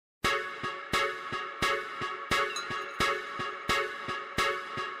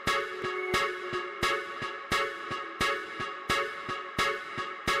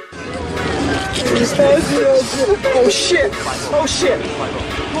Oh shit! Oh shit!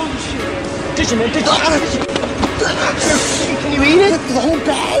 Holy shit! Did you, man? Did you? Can you eat it? The whole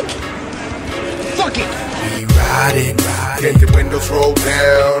bag? Fuck it! We riding, tinted windows rolled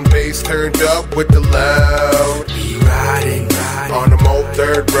down, bass turned up with the loud. We riding, on them old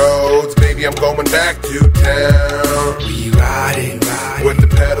dirt roads, baby I'm going back to town. We riding, with the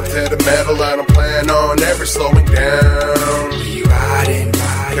pedal to the metal, I don't plan on ever slowing down. We riding,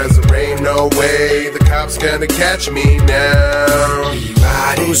 cause there ain't no way the cops gonna catch me now. We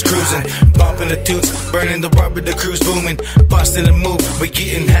riding, who's cruising, bumping the toots, burning the rubber, the cruise booming, busting the move, we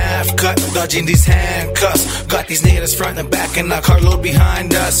getting half cut, dodging these handcuffs. Got these natives front and back and a carload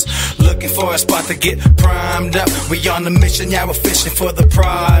behind us, looking for a spot to get primed up. We on the mission, yeah, we're fishing for the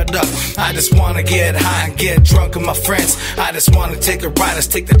product. I just wanna get high and get drunk with my friends. I just wanna take a ride, let's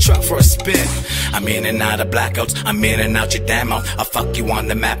take the truck for a spin. I'm in and out of blackouts, I'm in and out your damn mouth. I'll fuck you on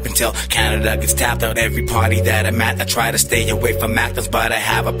the map until Canada gets tapped out. Every party that I'm at, I try to stay away from actors, but I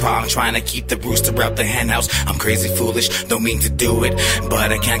have a problem trying to keep the rooster out the hen house. I'm crazy foolish, don't mean to do it,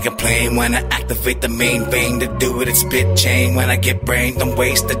 but I can't complain when I activate the main vein to do it. It's spit chain when I get brain, don't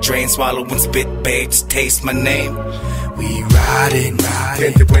waste the drain, swallow and spit baits, taste my name. We riding,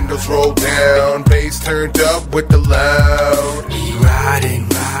 tinted windows rolled down, bass turned up with the loud. We riding,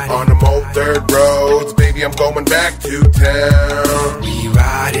 on them old dirt roads, baby I'm going back to town. We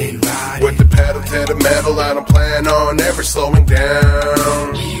riding, with the pedal to the metal, I don't plan on ever slowing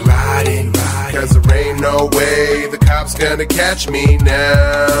down. We riding, cause there ain't no way the cops gonna catch me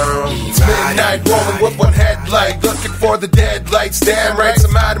now. It's midnight rolling with one headlight, looking for the deadlights, damn right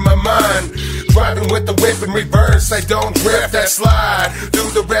I'm out of my mind. Driving with the whip in reverse, I don't drift, I slide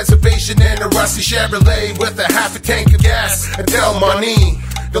through the reservation in a rusty Chevrolet with a half a tank of gas, a Del Monte.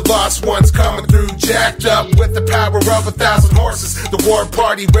 The lost ones coming through, jacked up with the power of 1,000 horses. The war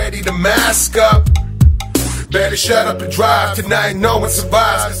party ready to mask up. Better shut up and drive, tonight no one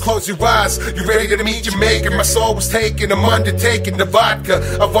survives. Close your eyes, you ready to meet your maker. My soul was taken, I'm undertaking the vodka.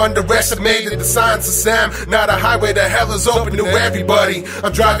 I've underestimated the signs of Sam. Not a highway to hell is open to everybody.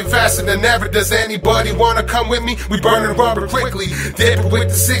 I'm driving faster than ever, does anybody wanna come with me? We burning rubber quickly, dipping with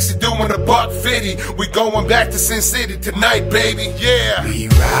the 60, doing $150. We going back to Sin City tonight, baby, yeah. we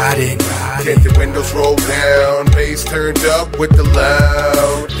riding, tinted windows rolled down, bass turned up with the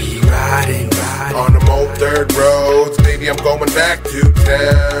loud. we riding, on them old dirt roads, baby I'm going back to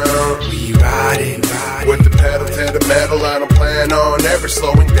town. we riding, with the pedal to the metal, I don't plan on ever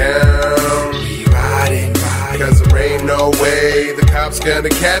slowing down. we riding, cause there ain't no way the cops gonna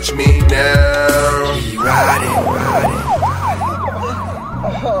catch me now. we riding,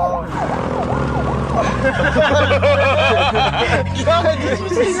 God, did you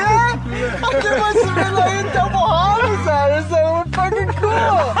see that? There must have been like a double homicide or something. Fucking cool.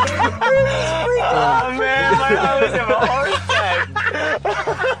 Oh man, my homies have a heart attack.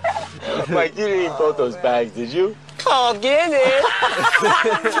 Mike, you didn't eat both those bags, did you? Oh, get it.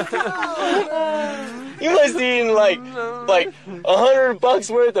 You must have eaten like $100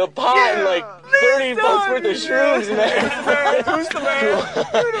 worth of pot and like $30 worth of shrooms, man. Who's the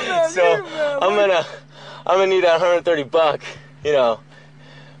man? So I'm gonna need that $130, you know,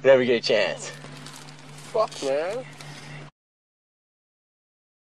 whenever you get a chance. Fuck, man.